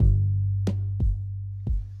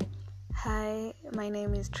my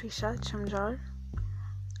name is Trisha Chamjar.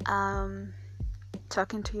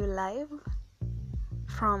 Talking to you live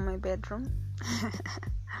from my bedroom.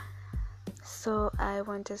 So I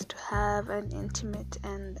want us to have an intimate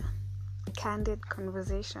and candid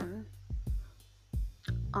conversation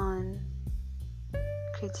on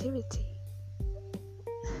creativity.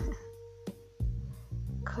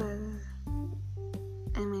 Because,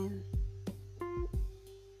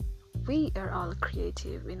 we are all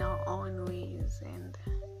creative in our own ways, and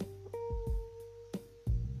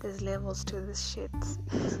there's levels to this shit.